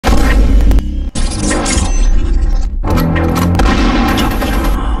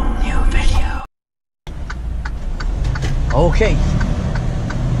Okay.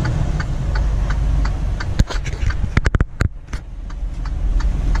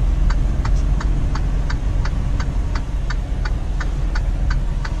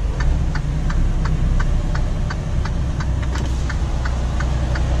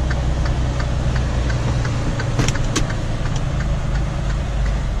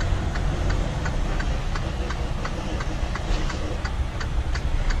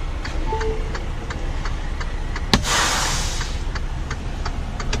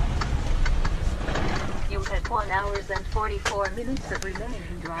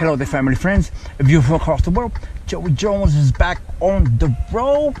 Hello there, family friends, beautiful across the world. Joey Jones is back on the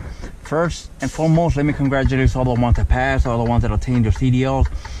road. First and foremost, let me congratulate all the ones that passed, all the ones that obtained their CDLs,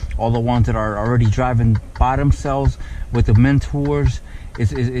 all the ones that are already driving by themselves with the mentors.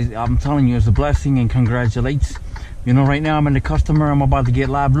 I'm telling you, it's a blessing, and congratulates. You know, right now I'm in the customer. I'm about to get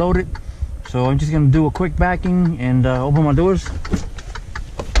live loaded, so I'm just gonna do a quick backing and open my doors.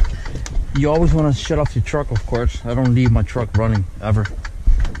 You always want to shut off your truck, of course. I don't leave my truck running ever,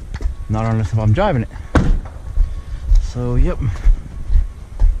 not unless if I'm driving it. So yep,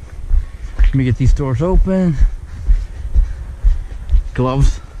 let me get these doors open.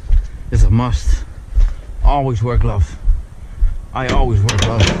 Gloves is a must. Always wear gloves. I always wear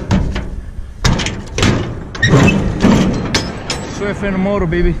gloves. Swift in the motor,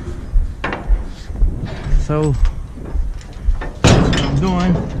 baby. So that's what I'm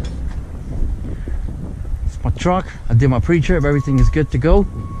doing. My truck, I did my pre-trip, everything is good to go.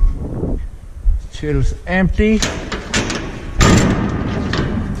 Trailer's empty.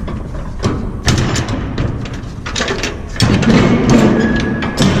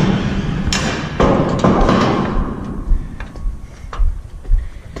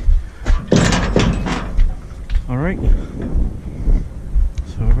 All right,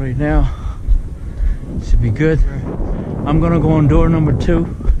 so right now should be good. I'm gonna go on door number 2.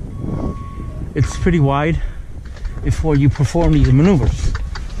 It's pretty wide before you perform these maneuvers.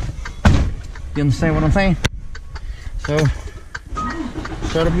 You understand what I'm saying? So,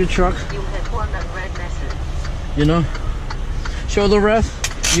 start up your truck. You have won that red message. You know, shoulder rest.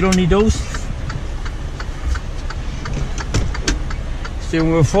 You don't need those.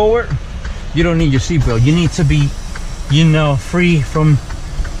 Steering wheel forward. You don't need your seatbelt. You need to be, you know, free from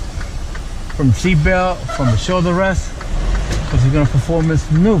seatbelt, from the shoulder rest, because you're gonna perform this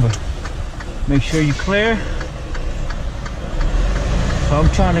maneuver. Make sure you're clear. So I'm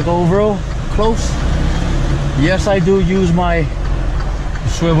trying to go real close. Yes, I do use my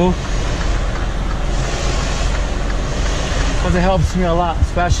swivel, because it helps me a lot,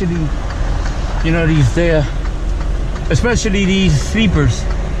 especially, you know, especially these sleepers.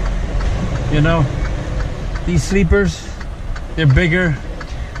 You know, these sleepers, they're bigger,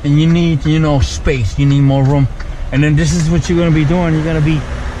 and you need, you know, space. You need more room. And then this is what you're gonna be doing. You're gonna be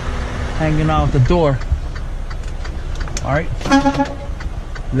hanging out the door. All right,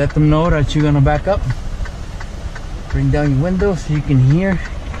 let them know that you're gonna back up. Bring down your window so you can hear.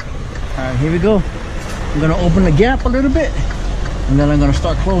 All right, here we go. I'm gonna open the gap a little bit, and then I'm gonna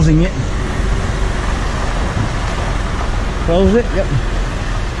start closing it. Close it, yep.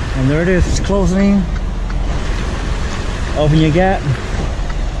 And there it is, it's closing. Open your gap,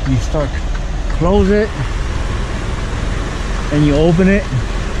 you start, close it, and you open it.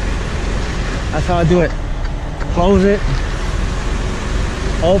 That's how I do it. Close it,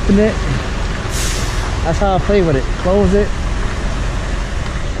 open it. That's how I play with it. Close it,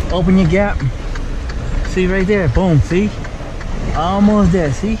 open your gap. See right there, boom, see? Almost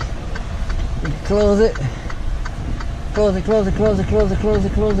there, see? You can close it. Close it, close it, close it, close it, close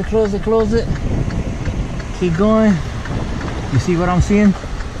it, close it, close it, close it. Keep going. You see what I'm seeing?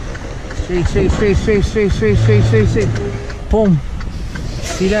 Straight, straight, straight, straight, straight, straight, straight, straight, straight. Boom.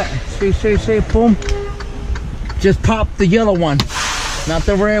 See that? Straight, straight, straight, boom. Just pop the yellow one, not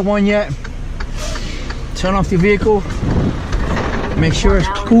the red one yet. Turn off the vehicle. Make sure it's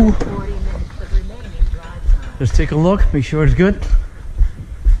cool. Just take a look, make sure it's good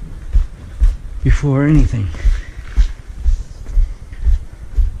before anything.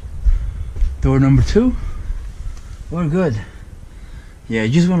 Door number 2, we're good. Yeah,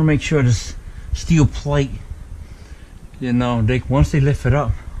 you just want to make sure this steel plate, you know, once they lift it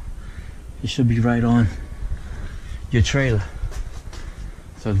up, it should be right on your trailer.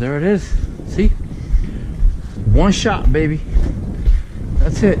 So there it is. See, one shot, baby.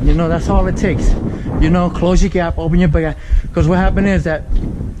 That's it. You know, that's all it takes. You know, close your gap, open your gap. Because what happened is that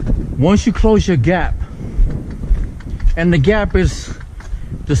once you close your gap, and the gap is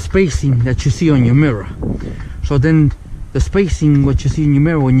the spacing that you see on your mirror. So then the spacing, what you see in your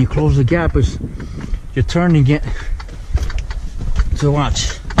mirror when you close the gap, is you're turning it So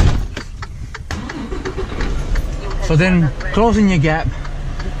watch. So then closing your gap,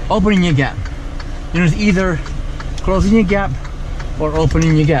 opening your gap. You know, it's either closing your gap or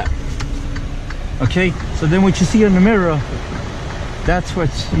opening your gap. Okay, so then what you see in the mirror, that's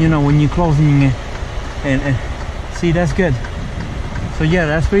what, you know, when you're closing it, and see, that's good. So yeah,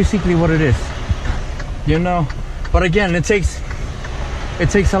 that's basically what it is, you know. But again, it takes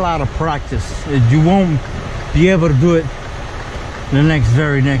a lot of practice. You won't be able to do it the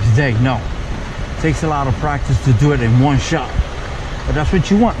very next day. No, it takes a lot of practice to do it in one shot. But that's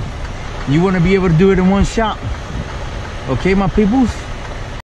what you want. You want to be able to do it in one shot. Okay, my peoples?